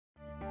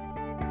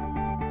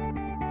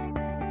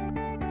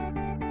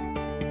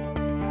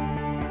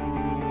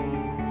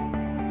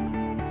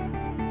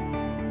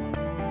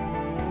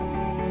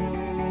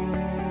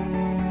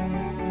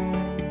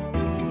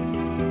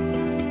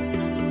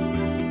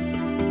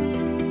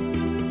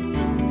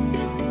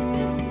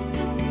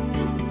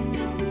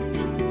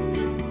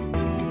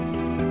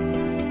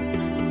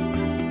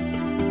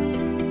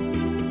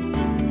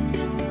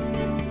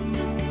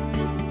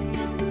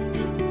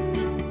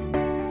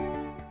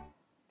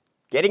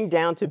Getting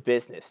down to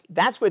business.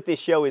 That's what this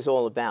show is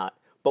all about.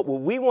 But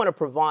what we want to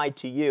provide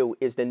to you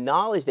is the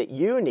knowledge that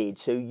you need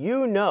so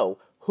you know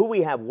who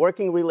we have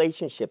working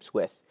relationships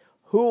with,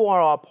 who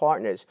are our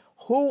partners,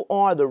 who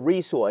are the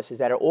resources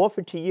that are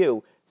offered to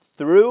you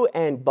through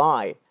and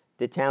by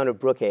the town of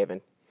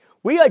Brookhaven.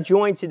 We are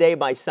joined today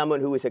by someone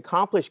who has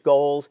accomplished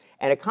goals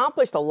and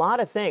accomplished a lot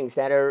of things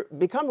that are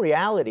become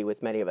reality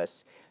with many of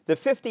us. The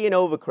 50 and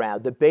over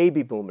crowd, the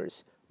baby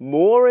boomers.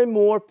 More and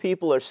more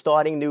people are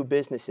starting new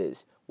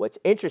businesses. What's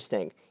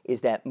interesting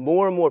is that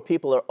more and more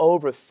people are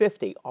over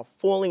 50 are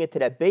falling into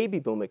that baby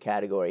boomer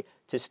category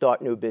to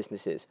start new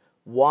businesses.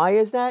 Why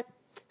is that?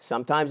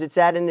 Sometimes it's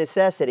out of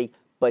necessity,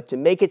 but to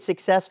make it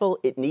successful,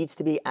 it needs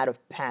to be out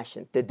of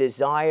passion, the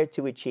desire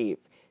to achieve.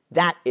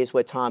 That is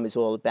what Tom is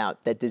all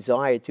about, that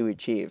desire to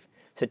achieve.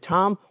 So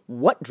Tom,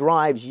 what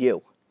drives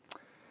you?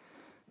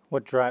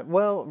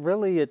 Well,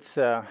 really it's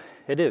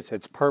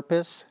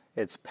purpose,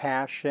 it's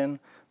passion,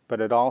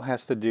 but it all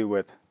has to do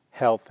with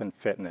health and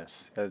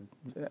fitness.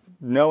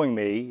 Knowing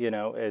me,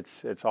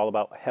 it's all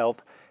about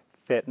health,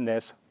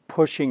 fitness,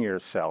 pushing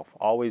yourself,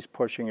 always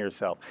pushing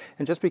yourself.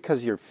 And just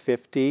because you're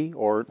 50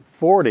 or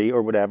 40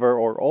 or whatever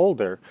or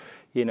older,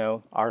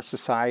 our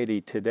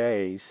society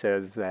today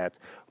says that,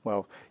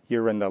 well,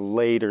 you're in the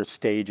later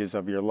stages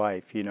of your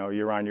life,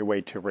 you're on your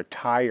way to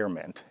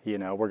retirement,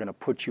 we're going to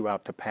put you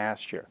out to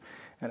pasture.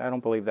 And I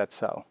don't believe that's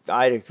so.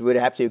 I would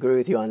have to agree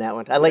with you on that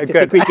one. I like to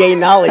think we gain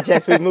knowledge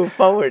as we move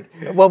forward.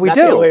 Well, we do.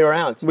 Not the other way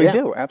around. We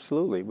do,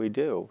 absolutely, we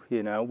do.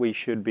 We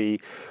should be,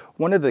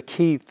 one of the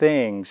key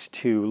things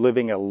to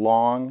living a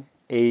long,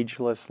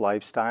 ageless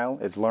lifestyle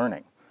is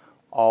learning.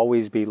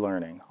 Always be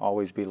learning,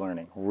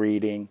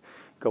 reading,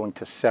 going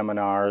to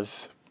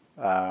seminars,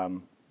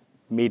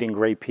 meeting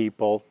great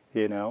people,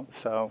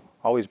 so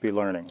always be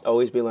learning.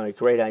 Always be learning,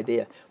 great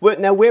idea. Well,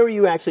 now, where are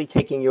you actually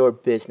taking your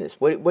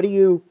business? What are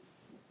you...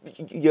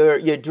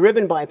 You're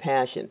driven by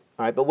passion,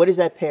 all right, but what is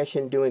that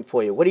passion doing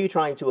for you? What are you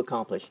trying to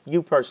accomplish?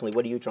 You personally,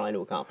 what are you trying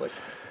to accomplish?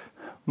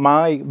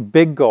 My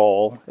big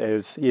goal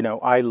is,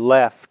 I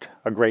left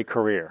a great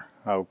career,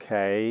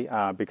 okay,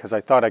 because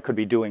I thought I could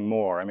be doing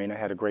more. I mean, I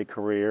had a great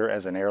career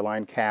as an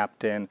airline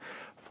captain,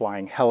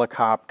 flying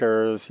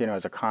helicopters,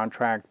 as a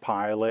contract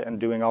pilot, and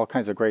doing all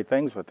kinds of great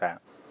things with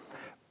that.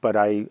 But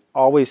I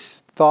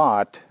always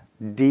thought,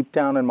 deep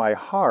down in my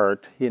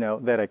heart,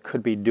 that I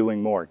could be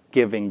doing more,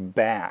 giving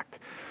back.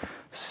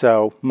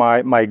 So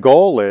my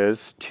goal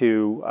is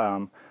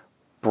to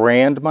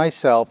brand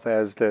myself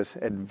as this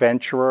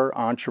adventurer,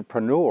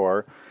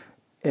 entrepreneur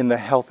in the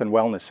health and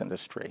wellness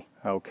industry,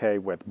 okay,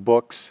 with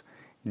books,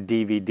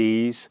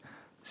 DVDs,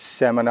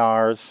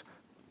 seminars,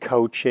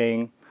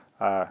 coaching,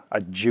 a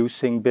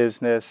juicing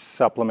business,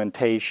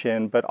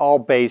 supplementation, but all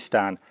based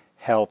on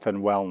health and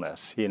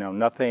wellness.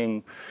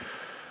 Nothing,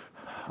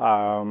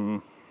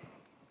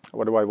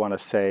 what do I want to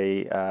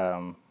say,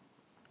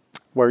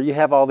 where you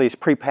have all these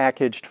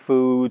prepackaged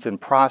foods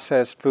and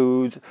processed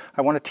foods.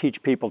 I want to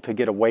teach people to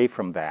get away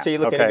from that. So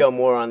you're looking to go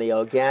more on the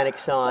organic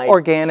side?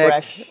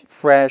 Organic,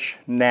 fresh,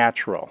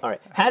 natural. All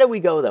right. How do we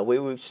go, though? We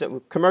were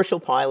commercial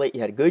pilot. You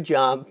had a good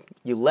job.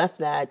 You left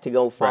that to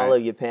go follow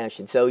your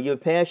passion. So your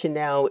passion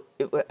now,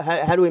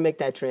 how do we make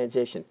that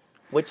transition?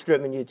 What's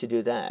driven you to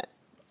do that?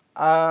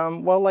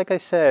 Well, like I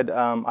said,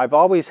 I've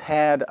always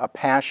had a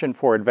passion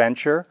for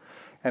adventure.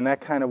 And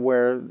that kind of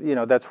where,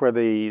 that's where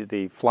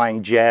the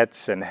flying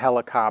jets and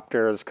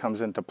helicopters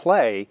comes into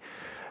play.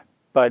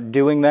 But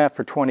doing that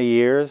for 20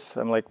 years,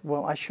 I'm like,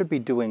 well, I should be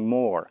doing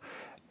more.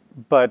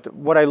 But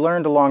what I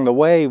learned along the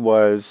way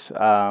was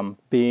I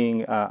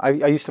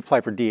used to fly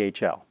for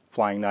DHL,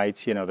 flying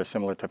nights, they're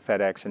similar to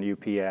FedEx and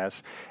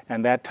UPS.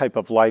 And that type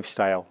of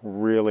lifestyle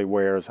really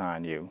wears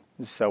on you.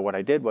 So what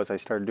I did was I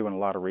started doing a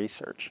lot of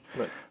research,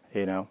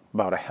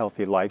 about a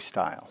healthy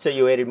lifestyle. So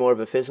you added more of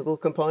a physical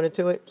component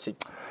to it?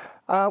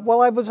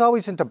 Well, I was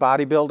always into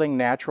bodybuilding,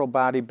 natural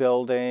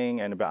bodybuilding,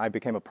 and I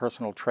became a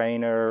personal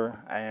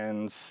trainer.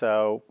 And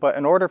so, but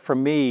in order for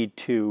me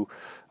to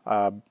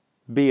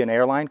be an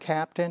airline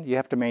captain, you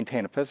have to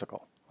maintain a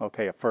physical,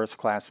 okay, a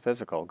first-class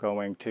physical,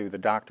 going to the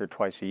doctor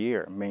twice a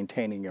year,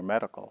 maintaining your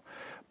medical.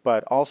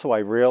 But also I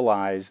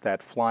realized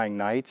that flying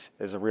nights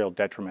is a real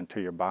detriment to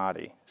your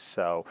body.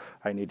 So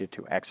I needed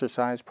to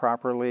exercise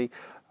properly,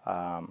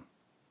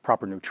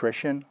 proper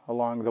nutrition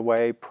along the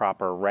way,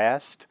 proper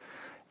rest.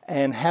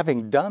 And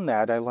having done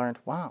that, I learned,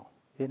 wow,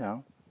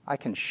 I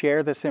can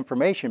share this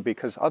information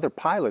because other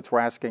pilots were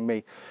asking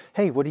me,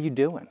 hey, what are you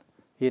doing?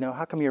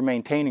 How come you're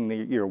maintaining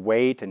your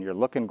weight and you're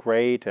looking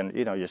great and,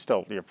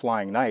 you're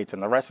flying nights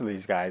and the rest of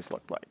these guys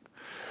look like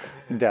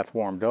death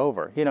warmed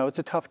over. It's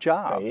a tough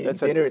job. Right,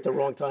 dinner at the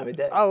wrong time of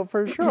day. Oh,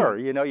 for sure.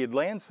 You'd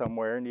land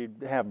somewhere and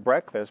you'd have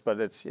breakfast, but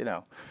it's,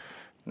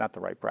 not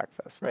the right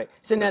breakfast. Right.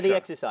 So now the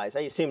exercise,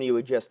 I assume you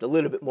were just a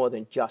little bit more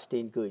than just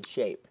in good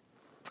shape.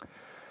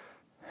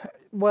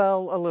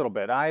 Well, a little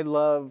bit. I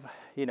love,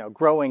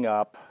 growing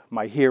up,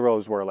 my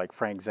heroes were like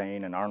Frank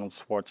Zane and Arnold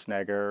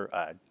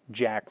Schwarzenegger,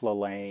 Jack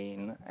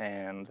LaLanne,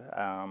 and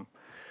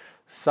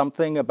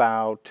something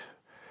about,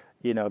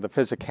 you know, the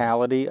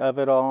physicality of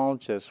it all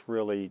just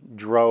really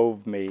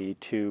drove me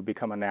to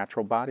become a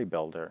natural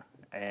bodybuilder.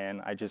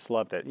 And I just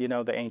loved it. You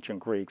know, the ancient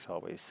Greeks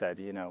always said,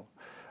 you know,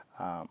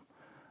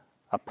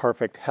 a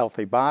perfect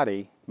healthy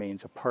body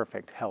means a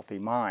perfect healthy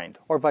mind,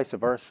 or vice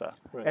versa.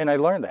 Right. And I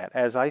learned that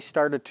as I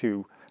started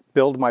to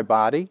build my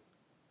body.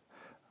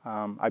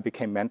 I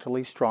became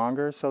mentally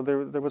stronger, so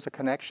there was a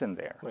connection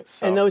there. Right.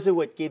 So, and those are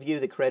what give you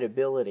the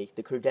credibility,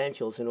 the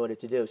credentials in order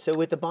to do. So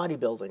with the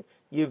bodybuilding,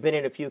 you've been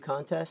in a few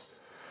contests?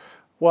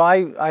 Well,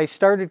 I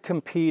started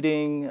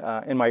competing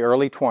in my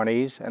early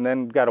 20s and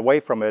then got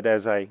away from it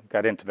as I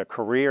got into the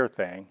career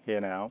thing,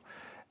 you know.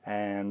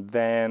 And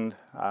then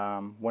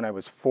when I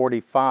was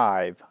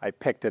 45, I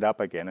picked it up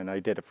again, and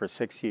I did it for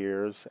 6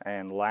 years.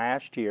 And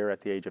last year,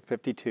 at the age of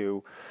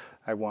 52,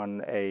 I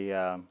won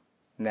a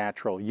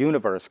natural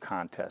universe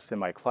contest in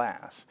my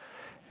class.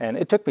 And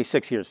it took me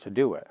 6 years to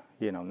do it.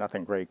 You know,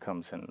 nothing great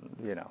comes in,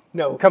 you know,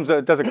 no.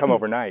 It doesn't come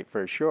overnight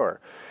for sure.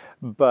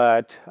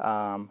 But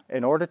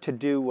in order to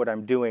do what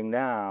I'm doing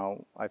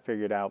now, I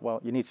figured out, well,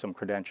 you need some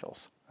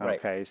credentials.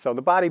 Okay, right. So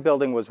the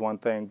bodybuilding was one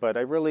thing, but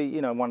I really,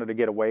 you know, wanted to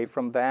get away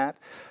from that.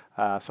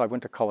 So I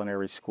went to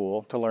culinary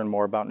school to learn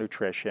more about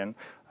nutrition.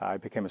 I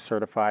became a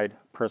certified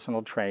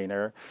personal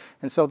trainer.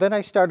 And so then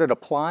I started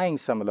applying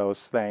some of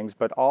those things,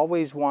 but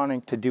always wanting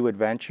to do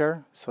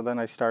adventure. So then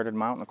I started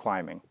mountain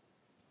climbing.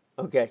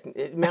 Okay,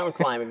 mountain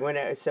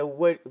climbing. So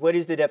what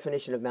is the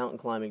definition of mountain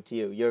climbing to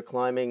you? You're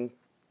climbing?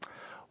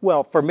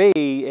 Well, for me,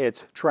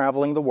 it's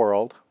traveling the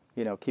world,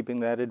 you know,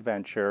 keeping that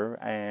adventure,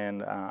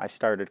 and I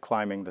started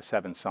climbing the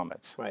 7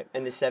 summits. Right,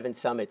 and the 7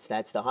 summits,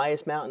 that's the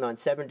highest mountain on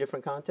 7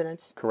 different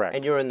continents? Correct.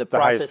 And you're in the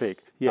process? The highest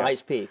peak, yes. The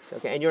highest peaks,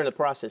 okay, and you're in the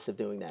process of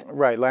doing that?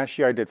 Right, last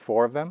year I did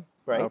 4 of them.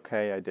 Right.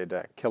 Okay, I did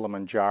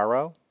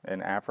Kilimanjaro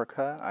in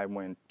Africa. I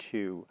went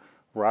to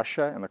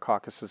Russia in the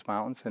Caucasus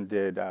Mountains and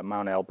did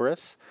Mount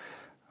Elbrus.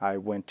 I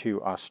went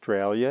to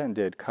Australia and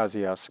did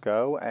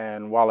Kosciuszko,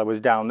 and while I was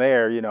down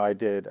there, you know, I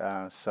did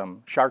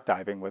some shark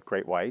diving with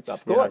great whites.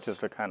 Of course. You know, just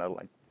to kind of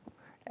like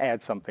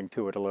add something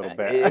to it a little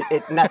bit.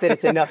 Not that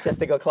it's enough just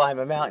to go climb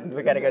a mountain.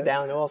 We got to go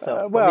down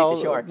also. Meet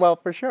the sharks. Well,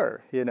 for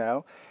sure, you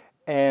know.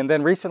 And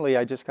then recently,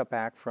 I just got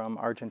back from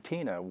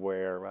Argentina,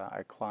 where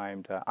I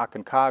climbed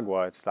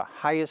Aconcagua. It's the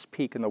highest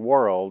peak in the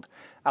world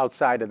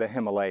outside of the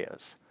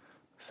Himalayas.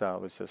 So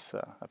it was just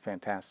a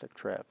fantastic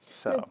trip.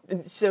 So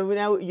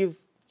now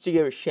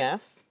you're a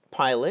chef,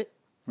 pilot,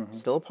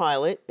 still a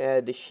pilot,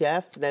 the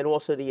chef, then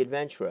also the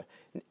adventurer,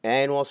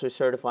 and also a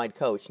certified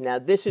coach. Now,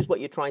 this is what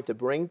you're trying to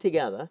bring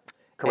together.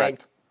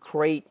 Correct. And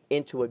create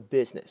into a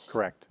business.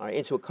 Correct. All right,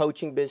 into a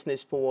coaching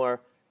business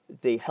for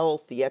the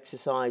health, the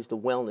exercise, the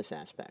wellness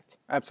aspect.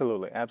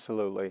 Absolutely,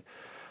 absolutely.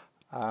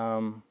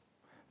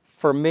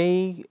 For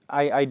me,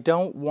 I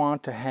don't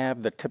want to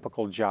have the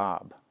typical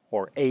job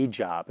or a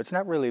job. It's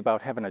not really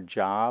about having a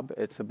job.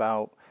 It's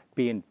about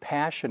being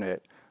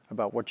passionate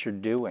about what you're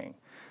doing.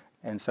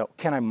 And so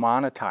can I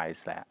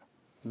monetize that?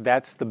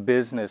 That's the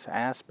business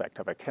aspect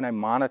of it. Can I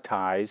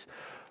monetize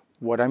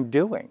what I'm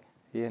doing?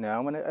 You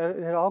know, and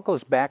it all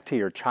goes back to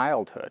your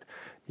childhood.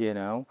 You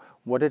know,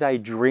 what did I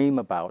dream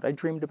about? I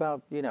dreamed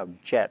about, you know,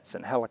 jets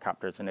and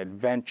helicopters and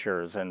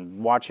adventures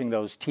and watching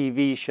those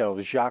TV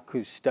shows, Jacques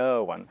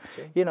Cousteau, and,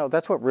 you know,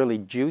 that's what really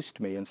juiced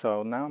me. And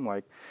so now I'm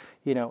like,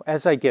 you know,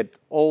 as I get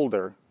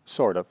older,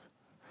 sort of,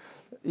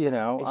 you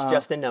know. It's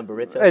just a number,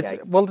 it's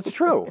okay. Well, it's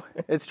true.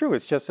 It's true,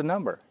 it's just a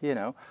number, you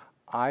know.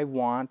 I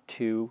want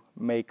to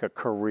make a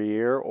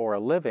career or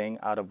a living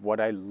out of what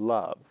I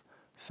love.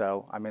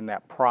 So I'm in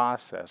that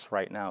process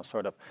right now,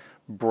 sort of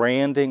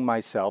branding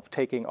myself,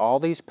 taking all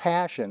these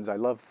passions. I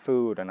love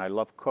food, and I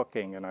love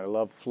cooking, and I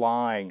love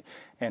flying,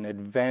 and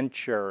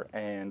adventure,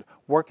 and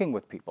working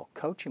with people,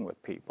 coaching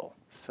with people.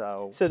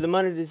 So the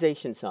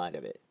monetization side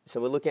of it. So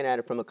we're looking at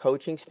it from a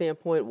coaching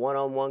standpoint,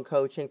 one-on-one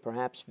coaching,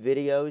 perhaps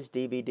videos,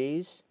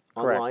 DVDs,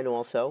 Correct. Online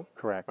also.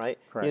 Correct. Right?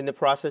 Correct. You're in the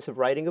process of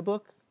writing a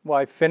book? Well,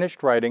 I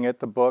finished writing it,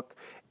 the book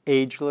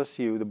Ageless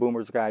You, The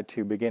Boomer's Guide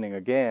to Beginning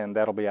Again.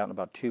 That'll be out in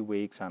about 2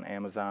 weeks on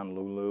Amazon,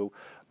 Lulu,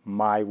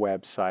 my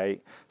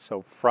website.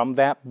 So from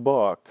that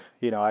book,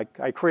 you know, I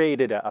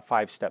created a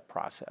 5-step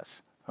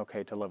process,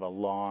 okay, to live a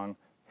long,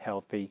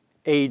 healthy,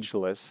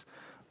 ageless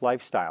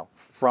lifestyle.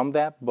 From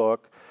that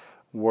book,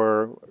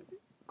 we're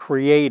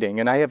creating,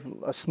 and I have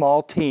a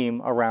small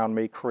team around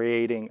me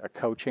creating a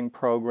coaching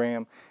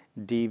program,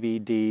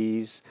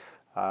 DVDs.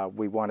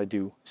 We want to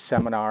do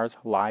seminars,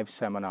 live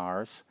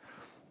seminars,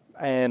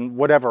 and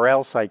whatever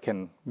else I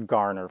can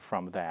garner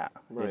from that.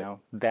 Right. You know,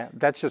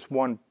 that's just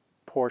one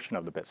portion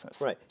of the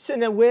business. Right. So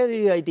now where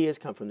do the ideas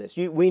come from this?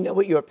 We know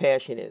what your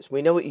passion is.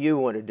 We know what you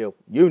want to do.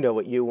 You know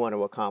what you want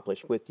to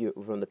accomplish with you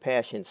from the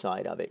passion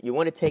side of it. You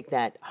want to take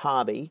that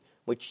hobby,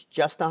 which is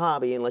just a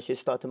hobby unless you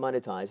start to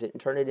monetize it,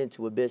 and turn it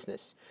into a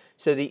business.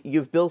 So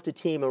you've built a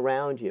team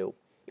around you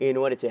in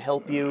order to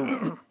help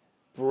you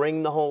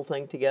bring the whole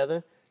thing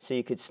together so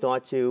you could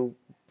start to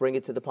bring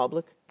it to the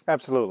public?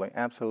 Absolutely,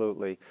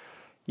 absolutely.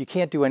 You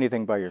can't do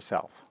anything by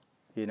yourself.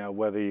 You know,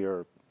 whether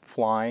you're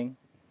flying,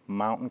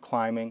 mountain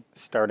climbing,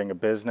 starting a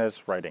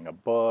business, writing a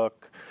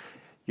book,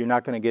 you're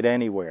not going to get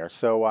anywhere.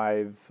 So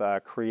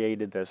I've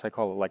created this, I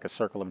call it like a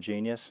circle of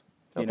genius.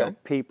 You know,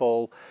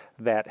 people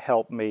that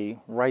help me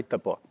write the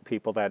book,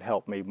 people that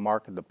help me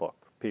market the book,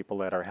 people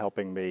that are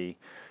helping me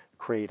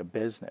create a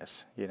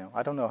business. You know,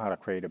 I don't know how to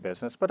create a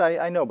business, but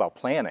I know about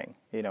planning.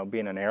 You know,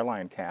 being an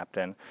airline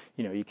captain,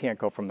 you know, you can't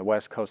go from the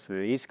West Coast to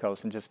the East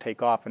Coast and just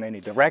take off in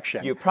any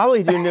direction. You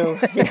probably do know,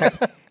 yeah,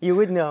 you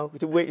would know,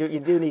 you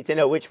do need to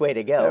know which way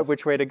to go.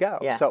 Which way to go.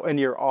 Yeah. So, and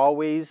you're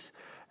always,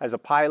 as a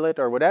pilot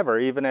or whatever,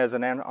 even as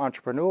an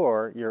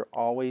entrepreneur, you're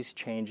always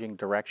changing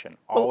direction,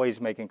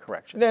 always making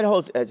corrections.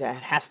 That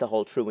has to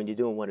hold true when you're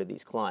doing one of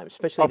these climbs,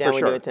 especially down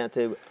when you're down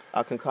to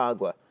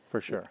Aconcagua. For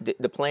sure.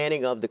 The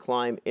planning of the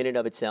climb in and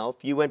of itself,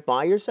 you went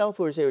by yourself,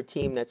 or is there a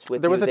team that's with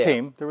you? There was a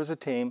team. There was a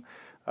team.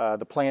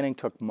 The planning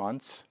took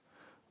months.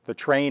 The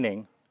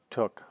training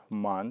took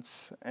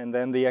months. And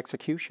then the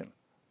execution,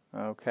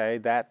 okay,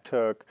 that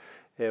took,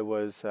 it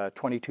was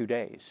 22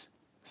 days.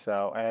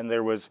 So, and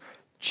there was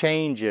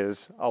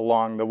changes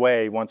along the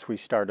way once we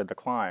started the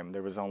climb.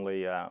 There was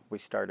only, we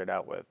started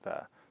out with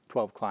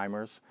 12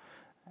 climbers,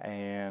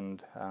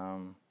 and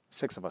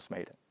 6 of us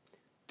made it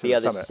to the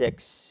other summit.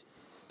 6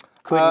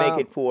 couldn't make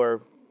it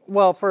for?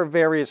 Well, for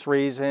various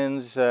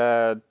reasons.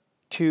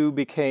 2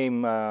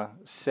 became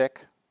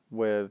sick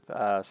with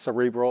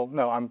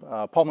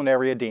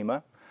pulmonary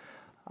edema.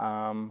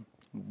 1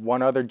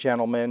 other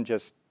gentleman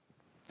just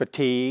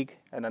fatigue,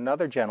 and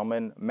another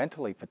gentleman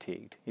mentally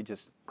fatigued. He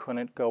just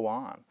couldn't go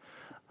on.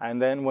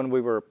 And then when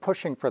we were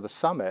pushing for the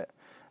summit,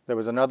 there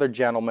was another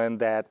gentleman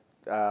that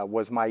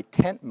was my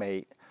tent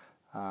mate,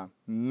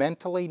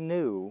 mentally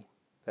knew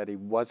that he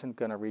wasn't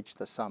going to reach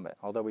the summit.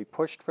 Although we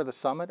pushed for the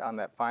summit on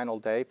that final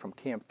day from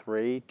Camp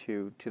 3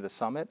 to the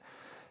summit,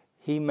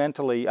 he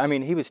mentally, I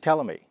mean, he was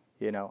telling me,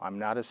 you know, I'm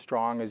not as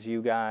strong as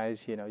you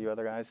guys, you know, you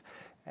other guys,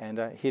 and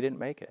he didn't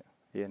make it,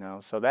 you know.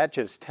 So that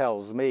just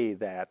tells me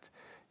that,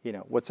 you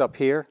know, what's up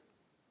here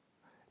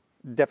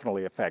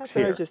definitely affects That's what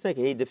here. I was just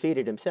thinking. He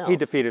defeated himself. He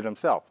defeated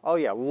himself. Oh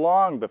yeah,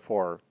 long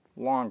before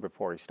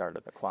he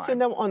started the climb. So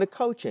now on the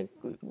coaching,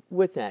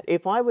 with that,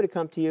 if I were to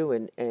come to you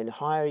and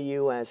hire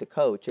you as a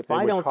coach, if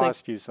I don't think... It would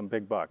cost you some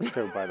big bucks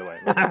too, by the way.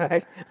 All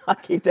right, I'll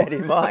keep that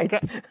in mind.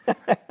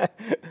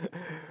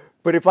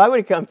 But if I were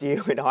to come to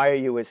you and hire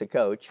you as a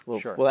coach,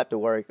 we'll have to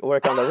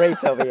work on the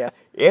rates over here.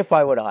 If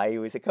I were to hire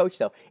you as a coach,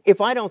 though,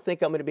 if I don't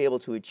think I'm going to be able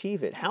to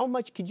achieve it, how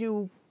much could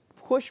you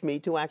push me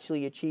to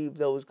actually achieve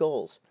those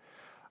goals?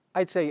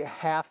 I'd say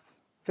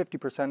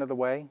 50% of the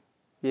way.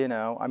 You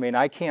know, I mean,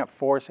 I can't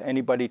force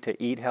anybody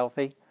to eat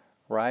healthy,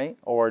 right?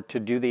 Or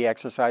to do the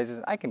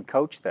exercises. I can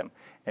coach them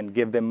and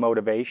give them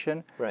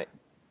motivation. Right.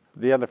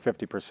 The other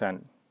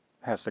 50%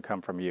 has to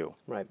come from you.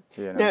 Right.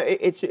 You know? Now,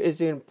 it's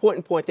an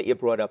important point that you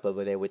brought up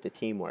over there with the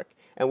teamwork.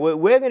 And what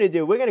we're going to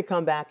do, we're going to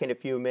come back in a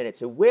few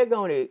minutes, and we're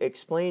going to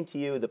explain to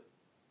you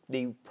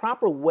the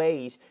proper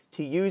ways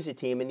to use a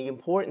team and the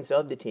importance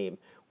of the team.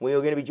 We're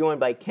going to be joined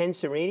by Ken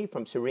Serini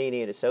from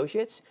Serini &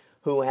 Associates,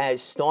 who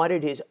has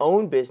started his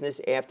own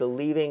business after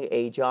leaving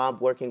a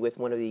job working with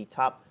one of the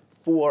top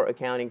 4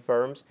 accounting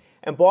firms.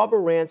 And Barbara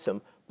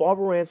Ransom.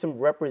 Barbara Ransom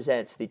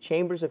represents the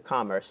chambers of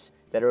commerce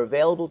that are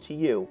available to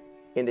you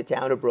in the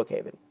town of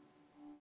Brookhaven.